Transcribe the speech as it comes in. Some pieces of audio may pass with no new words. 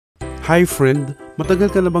Hi friend,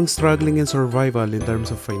 matagal ka na bang struggling in survival in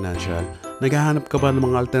terms of financial? Naghahanap ka ba ng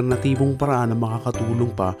mga alternatibong paraan na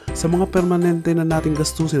makakatulong pa sa mga permanente na nating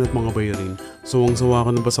gastusin at mga bayarin? Sawang-sawa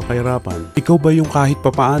ka na ba sa kahirapan? Ikaw ba yung kahit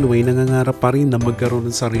papaano ay nangangarap pa rin na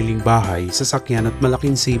magkaroon ng sariling bahay, sasakyan at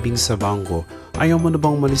malaking savings sa bangko? Ayaw mo na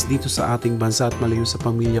bang umalis dito sa ating bansa at malayo sa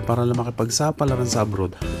pamilya para lang makipagsapalaran sa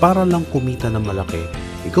abroad para lang kumita ng malaki?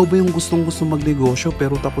 Ikaw ba yung gustong-gustong magnegosyo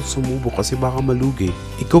pero takot sumubok kasi baka malugi?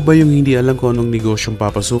 Ikaw ba yung hindi alam kung anong negosyong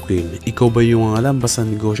papasukin? Ikaw ba yung alam basta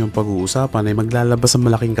negosyong pag-uusapan ay maglalabas ng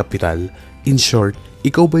malaking kapital? In short,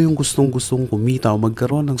 ikaw ba yung gustong-gustong kumita o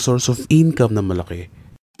magkaroon ng source of income na malaki?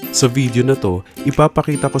 Sa video na to,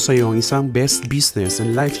 ipapakita ko sa iyo ang isang best business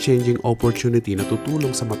and life-changing opportunity na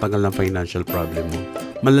tutulong sa matagal na financial problem mo.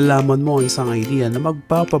 Malalaman mo ang isang idea na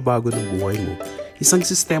magpapabago ng buhay mo. Isang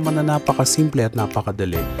sistema na napakasimple at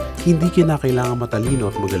napakadali. Hindi kinakailangan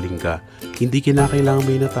matalino at magaling ka. Hindi kinakailangan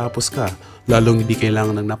may natapos ka. Lalong hindi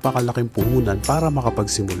kailangan ng napakalaking puhunan para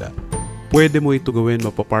makapagsimula. Pwede mo ito gawin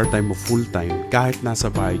mapa-part-time o full-time kahit nasa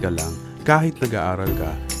bahay ka lang, kahit nag-aaral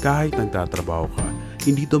ka, kahit nagtatrabaho ka.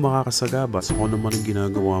 Hindi ito makakasagaba sa kung ano man ang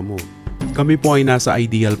ginagawa mo. Kami po ay nasa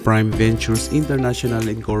Ideal Prime Ventures International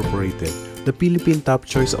Incorporated, the Philippine Top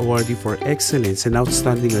Choice Awardee for Excellence and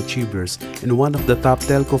Outstanding Achievers and one of the top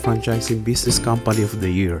telco franchising business company of the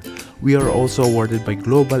year. We are also awarded by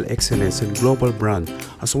Global Excellence and Global Brand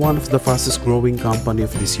as one of the fastest growing company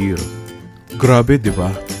of this year. Grabe, di ba?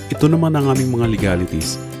 Ito naman ang aming mga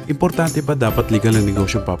legalities. Importante ba dapat legal ang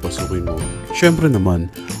negosyong papasukin mo? Syempre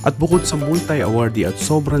naman. At bukod sa multi-awardee at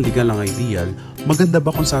sobrang legal ang Ideal, maganda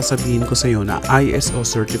ba kung sasabihin ko sa iyo na ISO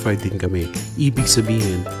certified din kami? Ibig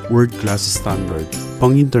sabihin, world class standard,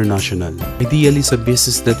 pang international. Ideal is a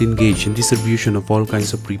business that engage in distribution of all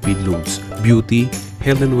kinds of prepaid loans, beauty,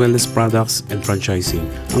 health and wellness products, and franchising.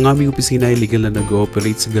 Ang aming opisina ay legal na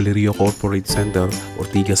nag-ooperate sa Galleria Corporate Center,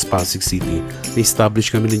 Ortigas, Pasig City. Na-establish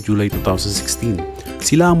kami noong July 2016.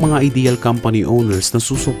 Sila ang mga ideal company owners na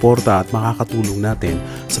susuporta at makakatulong natin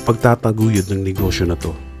sa pagtataguyod ng negosyo na to.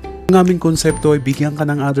 Ang aming konsepto ay bigyan ka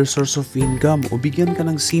ng other source of income o bigyan ka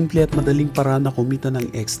ng simple at madaling paraan na kumita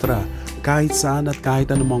ng extra kahit saan at kahit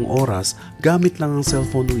anumang oras gamit lang ang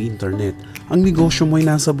cellphone o internet. Ang negosyo mo ay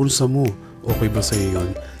nasa bulsa mo. Okay ba sa iyo yun?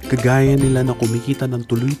 Kagaya nila na kumikita ng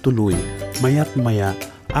tuloy-tuloy, maya't maya,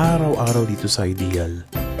 araw-araw dito sa Ideal.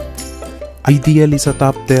 Ideal is a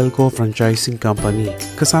top telco franchising company.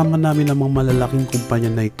 Kasama namin ang mga malalaking kumpanya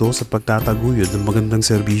na ito sa pagtataguyod ng magandang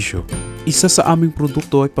serbisyo. Isa sa aming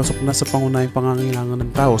produkto ay pasok na sa pangunahing pangangailangan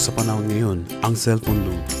ng tao sa panahon ngayon, ang cellphone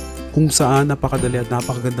loan. Kung saan napakadali at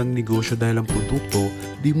napakagandang negosyo dahil ang produkto,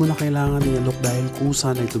 di mo na kailangan i-alok dahil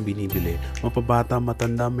kusa na itong binibili. Mapabata,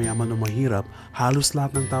 matanda, mayaman o mahirap, halos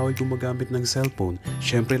lahat ng tao ay gumagamit ng cellphone.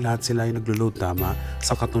 Siyempre lahat sila ay naglo-load, tama?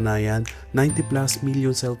 Sa katunayan, 90 plus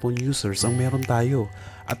million cellphone users ang meron tayo.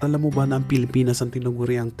 At alam mo ba na ang Pilipinas ang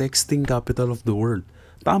tinaguri ang texting capital of the world?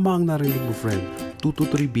 Tama ang narinig mo, friend. 2 to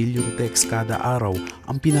 3 billion texts kada araw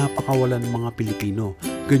ang pinapakawalan ng mga Pilipino.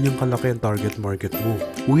 Ganyang kalaki ang target market mo.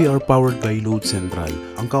 We are powered by Load Central,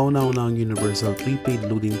 ang kauna-unahang universal prepaid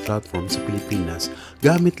loading platform sa Pilipinas.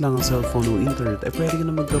 Gamit lang ang cellphone o internet ay pwede ka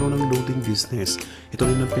na magkaroon ng loading business. Ito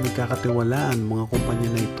rin ang pinagkakatiwalaan mga kumpanya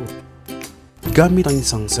na ito. Gamit ang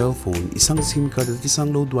isang cellphone, isang SIM card at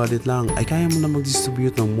isang load wallet lang ay kaya mo na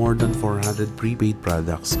mag-distribute ng more than 400 prepaid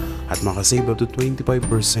products at makasave up to 25%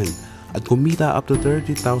 at kumita up to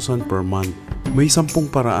 30,000 per month. May 10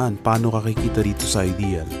 paraan paano ka kikita dito sa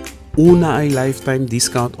Ideal. Una ay lifetime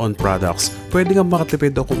discount on products. Pwede kang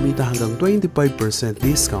makatipid o kumita hanggang 25%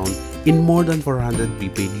 discount in more than 400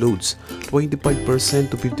 prepaid loads.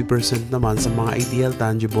 25% to 50% naman sa mga Ideal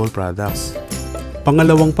tangible products.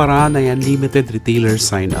 Pangalawang paraan ay unlimited retailer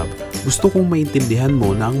sign-up. Gusto kong maintindihan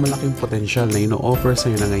mo na ang malaking potensyal na ino-offer sa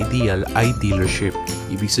iyo ng Ideal ay dealership.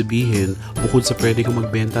 Ibig sabihin, bukod sa pwede kang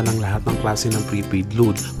magbenta ng lahat ng klase ng prepaid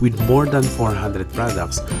load with more than 400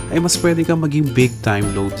 products, ay mas pwede kang maging big-time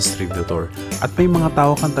load distributor. At may mga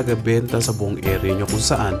tao kang taga-benta sa buong area nyo kung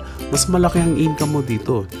saan mas malaki ang income mo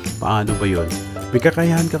dito. Paano ba yon? May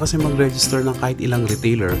kakayahan ka kasi mag-register ng kahit ilang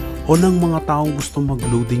retailer o ng mga taong gusto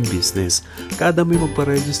mag-loading business. Kada may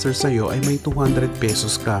magpa-register sa iyo ay may 200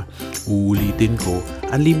 pesos ka. Uulitin ko,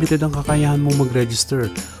 unlimited ang kakayahan mo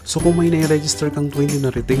mag-register. So kung may na-register kang 20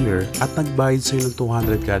 na retailer at nagbayad sa iyo ng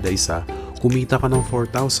 200 kada isa, kumita ka ng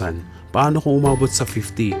 4,000. Paano kung umabot sa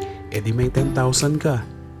 50? E di may 10,000 ka.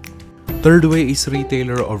 Third way is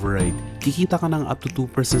retailer override. kikita ka ng up to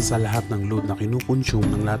 2% sa lahat ng load na kinukonsume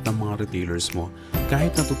ng lahat ng mga retailers mo.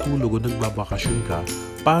 Kahit natutulog o nagbabakasyon ka,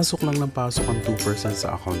 pasok lang ng pasok ang 2%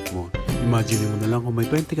 sa account mo. Imagine mo na lang kung may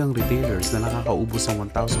 20 kang retailers na nakakaubos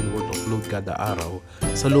ng 1,000 worth of load kada araw.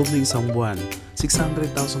 Sa loob ng isang buwan,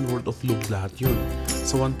 600,000 worth of load lahat yun.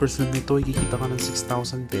 Sa 1% nito ay kikita ka ng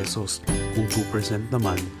 6,000 pesos. Kung 2%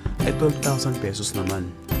 naman, ay 12,000 pesos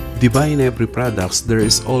naman. Diba in every products, there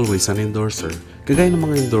is always an endorser. Kagaya ng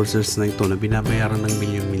mga endorsers na ito na binabayaran ng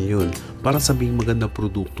milyon-milyon para sabing maganda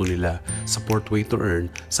produkto nila. Support way to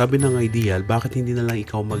earn, sabi ng Ideal, bakit hindi na lang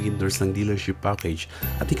ikaw mag-endorse ng dealership package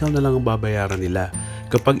at ikaw na lang ang babayaran nila?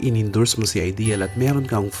 Kapag in-endorse mo si Ideal at meron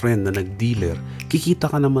kang friend na nag-dealer,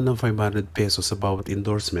 kikita ka naman ng 500 pesos sa bawat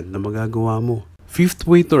endorsement na magagawa mo. Fifth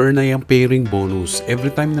way to earn ay ang pairing bonus.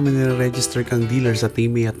 Every time na nire-register kang dealer sa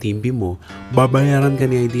Team A at Team B mo, babayaran ka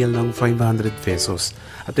ni Ideal ng 500 pesos.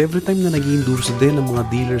 At every time na nag-endorse din ng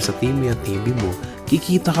mga dealer sa Team A at Team B mo,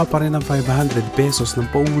 kikita ka pa rin ng 500 pesos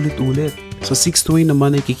ng paulit-ulit. Sa sixth way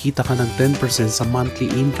naman ay kikita ka ng 10% sa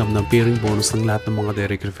monthly income ng pairing bonus ng lahat ng mga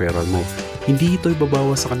direct referral mo. Hindi ito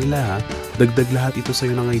ibabawas sa kanila ha, dagdag lahat ito sa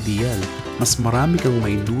iyo ng Ideal. Mas marami kang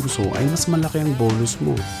maindurso ay mas malaki ang bonus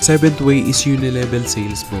mo. Seventh way is unilevel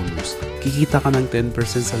sales bonus. Kikita ka ng 10%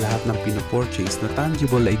 sa lahat ng pinapurchase na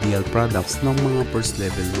tangible Ideal products ng mga first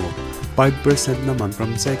level mo. 5% naman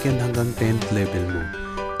from second hanggang 10th level mo.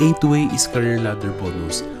 Eighth way is career ladder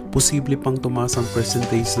bonus. Posible pang tumaas ang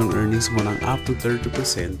percentage ng earnings mo ng up to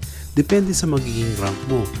 30%, depende sa magiging rank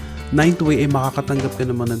mo. Ninth way ay makakatanggap ka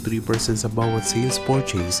naman ng 3% sa bawat sales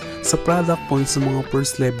purchase sa product points ng mga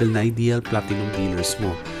first level na Ideal Platinum dealers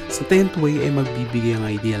mo. Sa 10th way ay magbibigay ang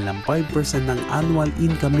Ideal ng 5% ng annual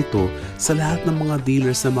income nito sa lahat ng mga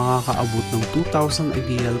dealers na makakaabot ng 2,000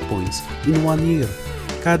 Ideal points in 1 year.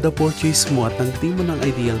 Kada purchase mo at ng team mo ng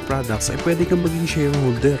Ideal products ay pwede kang maging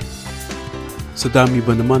shareholder. Sa dami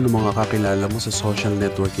ba naman ng mga kakilala mo sa social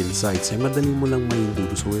networking sites ay madali mo lang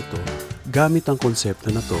maindurso ito. Gamit ang konsepto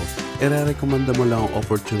na to, ire-recommenda mo lang ang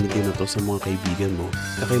opportunity na to sa mga kaibigan mo,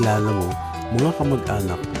 kakilala mo, mga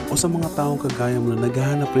kamag-anak o sa mga taong kagaya mo na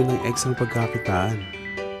naghahanap rin ng extra pagkakitaan.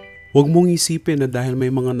 Huwag mong isipin na dahil may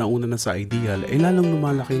mga nauna na sa Ideal ay lalong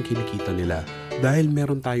lumalaki ang kinikita nila dahil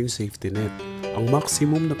meron tayong safety net. Ang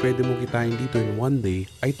maximum na pwede mong kitain dito in 1 day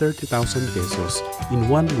ay 30,000 pesos. In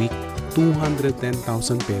 1 week, 210,000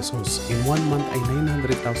 pesos. In 1 month ay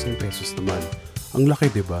 900,000 pesos naman. Ang laki,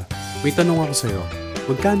 diba? May tanong ako sa'yo.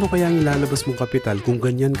 Magkano kaya ang ilalabas mong kapital kung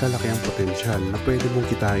ganyan kalaki ang potensyal na pwede mong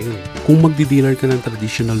kitain? Kung magdi-dealer ka ng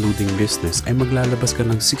traditional loading business ay maglalabas ka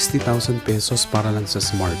ng 60,000 pesos para lang sa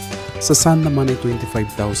Smart. Sa Sun naman ay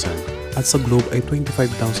 25,000 at sa Globe ay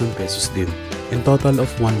 25,000 pesos din. In total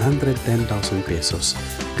of 110,000 pesos.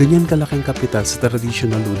 Ganyan kalaking kapital sa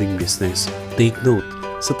traditional loading business. Take note,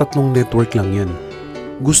 sa 3 network lang yan.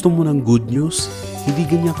 Gusto mo ng good news? Hindi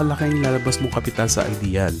ganyan kalaki ang lalabas mong kapital sa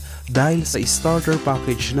Ideal. Dahil sa starter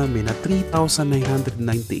package namin na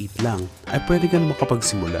 3,998 lang, ay pwede ka na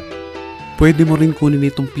makapagsimula. Pwede mo rin kunin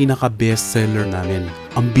itong pinaka-best seller namin,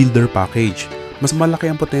 ang Builder Package. Mas malaki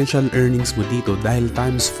ang potential earnings mo dito dahil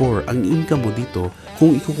times 4 ang income mo dito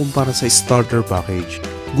kung ikukumpara sa starter package.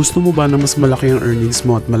 Gusto mo ba na mas malaki ang earnings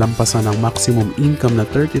mo at malampasan ang maximum income na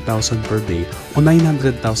 30,000 per day o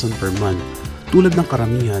 900,000 per month? Tulad ng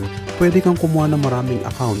karamihan, pwede kang kumuha ng maraming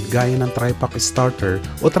account gaya ng Tripack Starter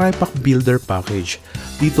o Tripack Builder Package.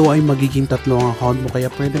 Dito ay magiging 3 ang account mo kaya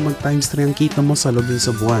pwede mag times 3 ang kita mo sa loob ng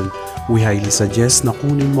sa buwan. We highly suggest na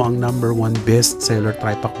kunin mo ang number 1 best seller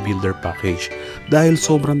Tripack Builder Package dahil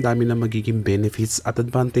sobrang dami na magiging benefits at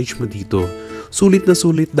advantage mo dito. Sulit na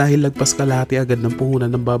sulit dahil lagpas kalahati agad ng puhunan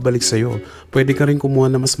ng babalik sa'yo. Pwede ka rin kumuha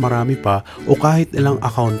na mas marami pa o kahit ilang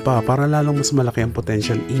account pa para lalong mas malaki ang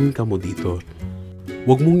potential income mo dito.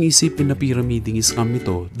 Huwag mong isipin na pyramiding scam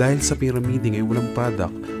ito dahil sa pyramiding ay walang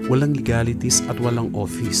product, walang legalities at walang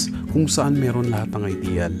office kung saan meron lahat ng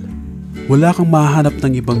Ideal. Wala kang mahanap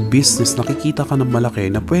ng ibang business na kikita ka ng malaki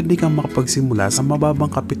na pwede kang makapagsimula sa mababang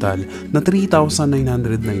kapital na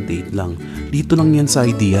 3,998 lang. Dito lang yan sa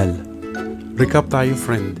Ideal. Recap tayo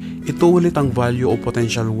friend, ito ulit ang value o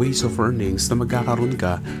potential ways of earnings na magkakaroon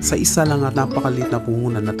ka sa isa lang at napakalit na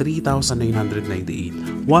puhunan na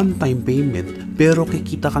 3,998. One-time payment pero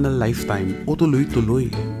kikita ka na lifetime o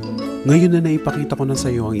tuloy-tuloy. Ngayon na naipakita ko na sa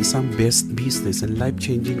iyo ang isang best business and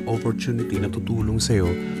life-changing opportunity na tutulong sa iyo,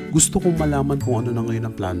 gusto kong malaman kung ano na ngayon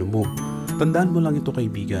ang plano mo. Tandaan mo lang ito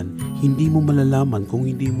kaibigan, Hindi mo malalaman kung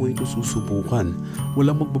hindi mo ito susubukan.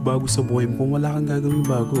 Walang magbabago sa buhay mo kung wala kang gagawin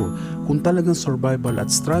bago. Kung talagang survival at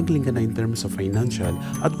struggling ka na in terms of financial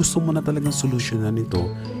at gusto mo na talagang solusyonan ito,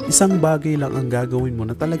 isang bagay lang ang gagawin mo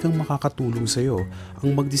na talagang makakatulong sa iyo,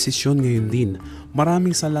 ang magdesisyon ngayon din.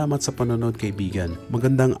 Maraming salamat sa panonood kaibigan.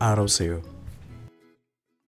 Magandang araw sa iyo.